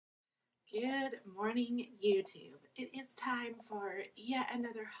Good morning, YouTube. It is time for yet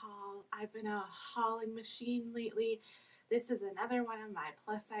another haul. I've been a hauling machine lately. This is another one of my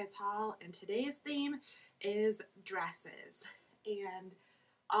plus size haul, and today's theme is dresses. And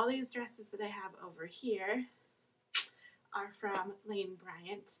all these dresses that I have over here are from Lane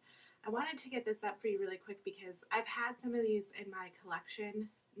Bryant. I wanted to get this up for you really quick because I've had some of these in my collection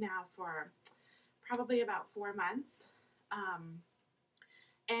now for probably about 4 months.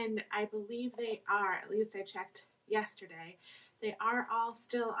 And I believe they are, at least I checked yesterday, they are all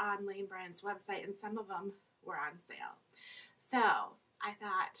still on Lane Bryant's website, and some of them were on sale. So I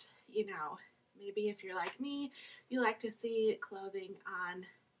thought, maybe if you're like me, you like to see clothing on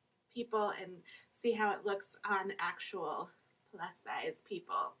people and see how it looks on actual plus size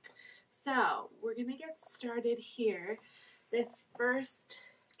people. So we're going to get started here. This first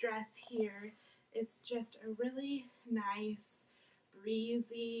dress here is just a really nice,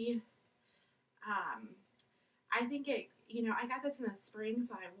 breezy. I think I got this in the spring,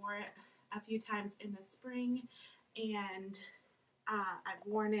 so I wore it a few times in the spring, and I've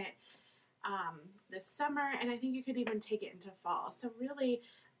worn it this summer, and I think you could even take it into fall. So really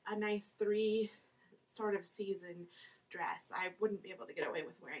a nice 3 sort of season dress. I wouldn't be able to get away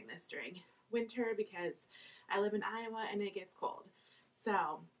with wearing this during winter because I live in Iowa and it gets cold.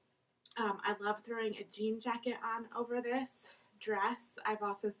 So I love throwing a jean jacket on over this dress. I've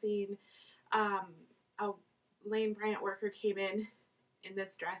also seen a Lane Bryant worker came in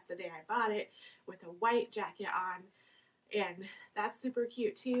this dress the day I bought it with a white jacket on, and that's super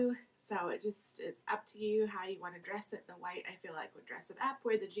cute too. So it just is up to you how you want to dress it. The white I feel like would dress it up,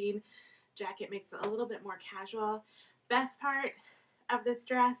 where the jean jacket makes it a little bit more casual. Best part of this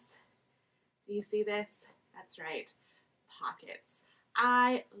dress, do you see this? That's right, pockets.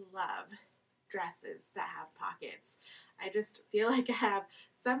 I love dresses that have pockets. I just feel like I have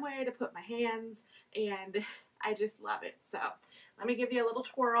somewhere to put my hands, and I just love it. So let me give you a little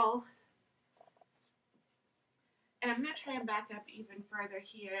twirl. And I'm going to try and back up even further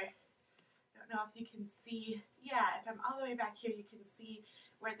here. Don't know if you can see. Yeah, if I'm all the way back here, you can see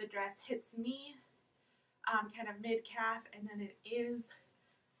where the dress hits me, kind of mid-calf, and then it is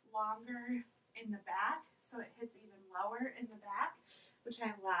longer in the back, so it hits even lower in the back, which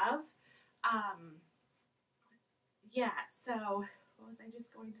I love. Yeah, so what was I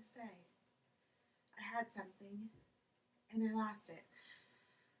just going to say? I had something and I lost it.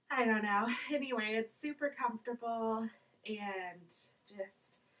 I don't know. Anyway, it's super comfortable and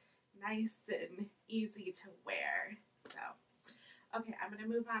just nice and easy to wear. So, okay, I'm going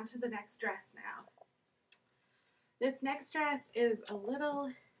to move on to the next dress now. This next dress is a little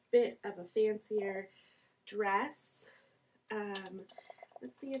bit of a fancier dress.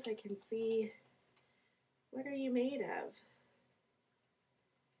 Let's see if I can see. What are you made of?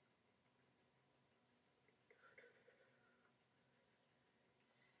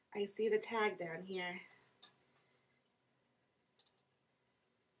 I see the tag down here.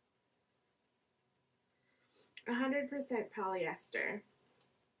 A 100% polyester.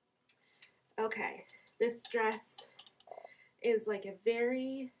 Okay, this dress is like a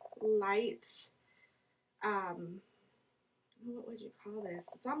very light, what would you call this?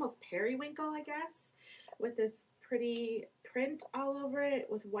 It's almost periwinkle, I guess, with this pretty print all over it,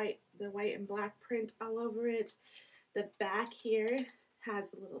 with the white and black print all over it. The back here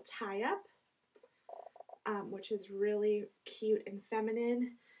has a little tie-up, which is really cute and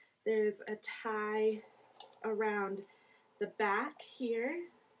feminine. There's a tie around the back here,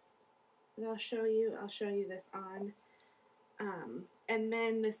 and I'll show you this on. And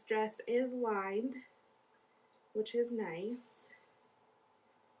then this dress is lined, which is nice.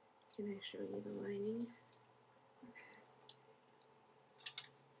 Can I show you the lining?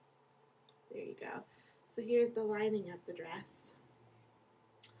 There you go. So here's the lining of the dress.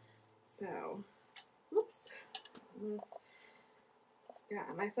 So, whoops, almost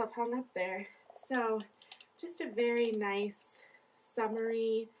got myself hung up there. So, just a very nice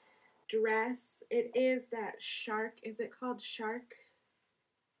summery dress. It is that shark, is it called shark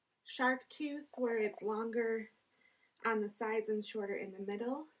tooth, where it's longer on the sides and shorter in the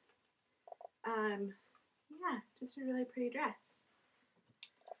middle. Yeah, just a really pretty dress.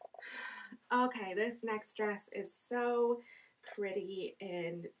 Okay, this next dress is so pretty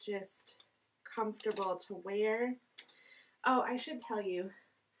and just comfortable to wear. Oh, I should tell you,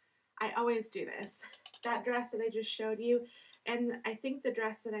 I always do this. That dress that I just showed you, and I think the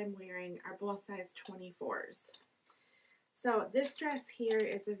dress that I'm wearing are both size 24s. So this dress here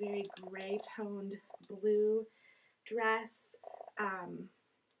is a very gray-toned blue dress.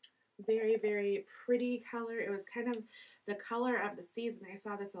 Very, very pretty color. It was kind of the color of the season. I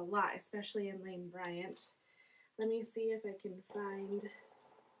saw this a lot, especially in Lane Bryant. Let me see if I can find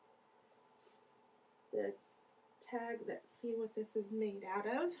the tag that see what this is made out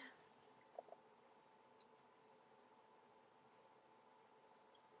of.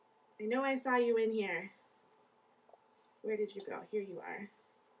 I know I saw you in here. Where did you go? Here you are.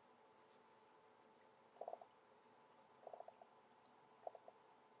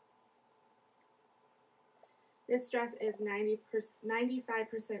 This dress is 95%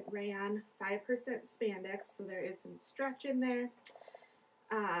 rayon, 5% spandex, so there is some stretch in there.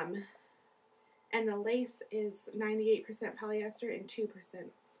 And the lace is 98% polyester and 2%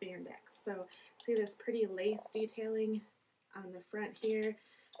 spandex. So see this pretty lace detailing on the front here.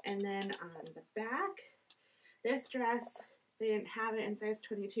 And then on the back, this dress, they didn't have it in size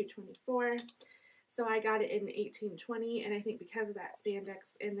 22, 24. So I got it in 18, 20, and I think because of that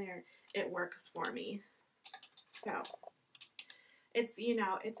spandex in there, it works for me. So it's, you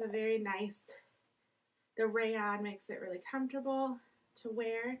know, it's a very nice, the rayon makes it really comfortable to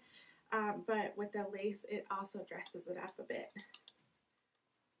wear, but with the lace, it also dresses it up a bit.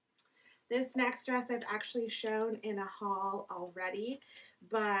 This next dress I've actually shown in a haul already,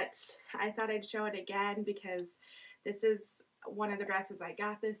 but I thought I'd show it again because this is one of the dresses I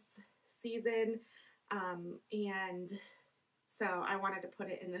got this season, and so I wanted to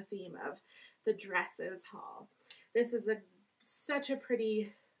put it in the theme of the dresses haul. This is such a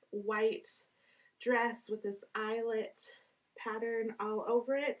pretty white dress with this eyelet pattern all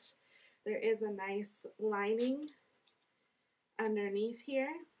over it. There is a nice lining underneath here.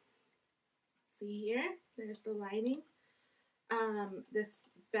 See here, there's the lining. This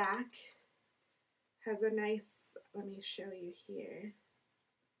back has a nice, let me show you here.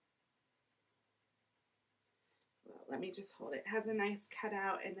 Well, let me just hold it. It has a nice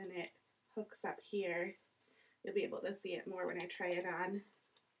cutout and then it hooks up here. You'll be able to see it more when I try it on.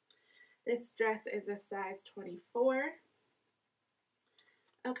 This dress is a size 24.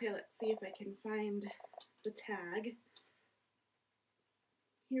 Okay, let's see if I can find the tag.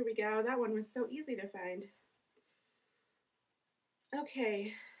 Here we go. That one was so easy to find.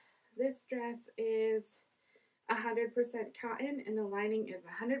 Okay, this dress is 100% cotton and the lining is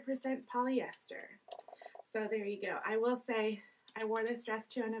 100% polyester. So there you go. I will say I wore this dress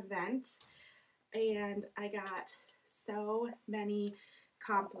to an event and I got so many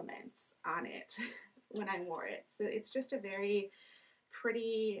compliments on it when I wore it. So it's just a very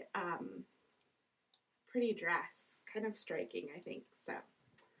pretty, pretty dress. Kind of striking, I think. So,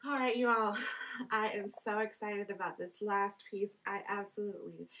 all right, you all. I am so excited about this last piece. I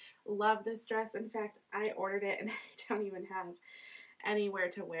absolutely love this dress. In fact, I ordered it and I don't even have anywhere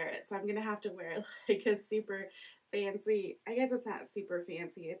to wear it. So I'm going to have to wear it like a super fancy, I guess it's not super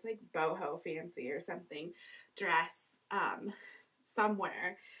fancy, it's like boho fancy or something dress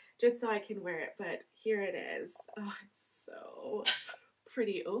somewhere just so I can wear it. But here it is. Oh, it's so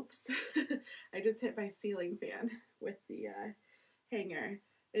pretty. Oops. I just hit my ceiling fan with the hanger.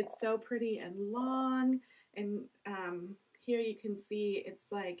 It's so pretty and long, and here you can see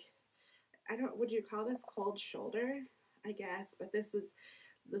it's like, would you call this cold shoulder? I guess, but this is,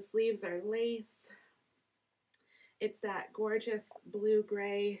 the sleeves are lace. It's that gorgeous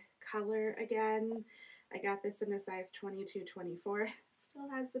blue-gray color again. I got this in a size 22, 24. Still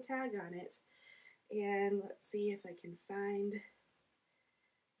has the tag on it. And let's see if I can find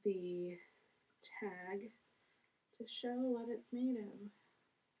the tag to show what it's made of.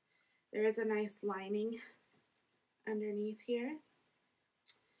 There is a nice lining underneath here.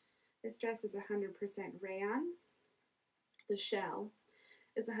 This dress is 100% rayon. The shell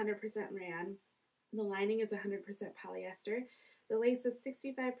is 100% rayon. The lining is 100% polyester. The lace is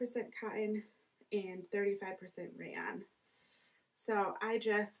 65% cotton and 35% rayon. So I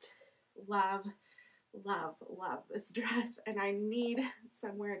just love, love, love this dress, and I need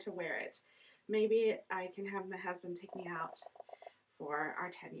somewhere to wear it. Maybe I can have my husband take me out for our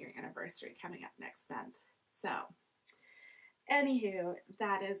 10-year anniversary coming up next month. So, anywho,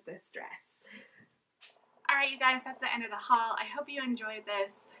 that is this dress. All right, you guys, that's the end of the haul. I hope you enjoyed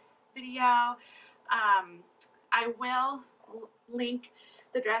this video. I will link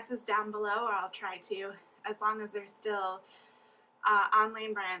the dresses down below, or I'll try to, as long as they're still on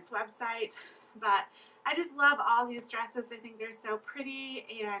Lane Bryant's website. But I just love all these dresses. I think they're so pretty,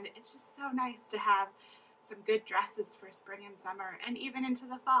 and it's just so nice to have some good dresses for spring and summer, and even into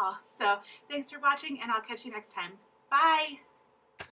the fall. So thanks for watching, and I'll catch you next time. Bye!